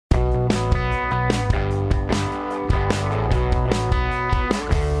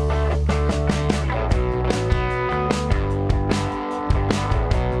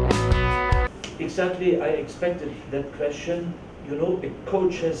exactly, I expected that question. You know, a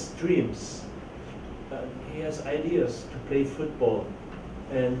coach has dreams. He has ideas to play football.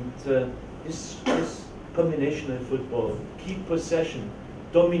 And this combination of football, keep possession,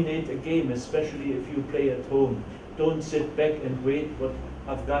 dominate a game, especially if you play at home. Don't sit back and wait what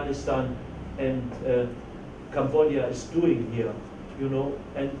Afghanistan and Cambodia is doing here, you know.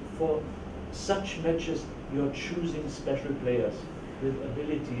 And for such matches, you're choosing special players with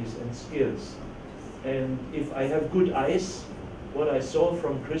abilities and skills. And if I have good eyes, what I saw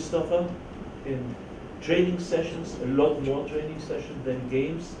from Christopher in training sessions, a lot more training sessions than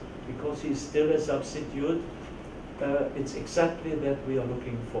games, because he's still a substitute, it's exactly that we are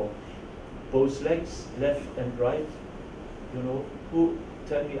looking for. Both legs, left and right. You know, who,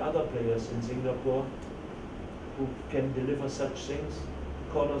 tell me other players in Singapore who can deliver such things?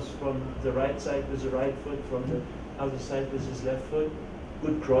 Corners from the right side with the right foot, from the other side with his left foot.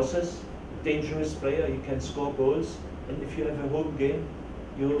 Good crosses, dangerous player, he can score goals. And if you have a home game,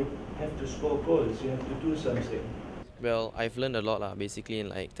 you have to score goals, you have to do something. Well, I've learned a lot, basically in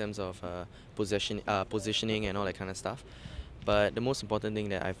like terms of positioning and all that kind of stuff. But the most important thing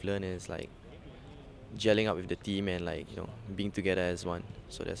that I've learned is like gelling up with the team and like being together as one.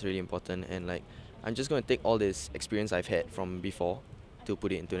 So that's really important. And like I'm just going to take all this experience I've had from before to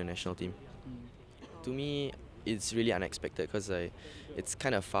put it into the national team. To me, it's really unexpected because it's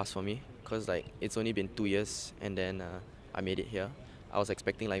kind of fast for me because like it's only been 2 years and then I made it here. I was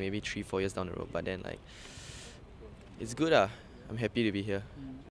expecting like maybe 3-4 years down the road, but then like it's good. I'm happy to be here.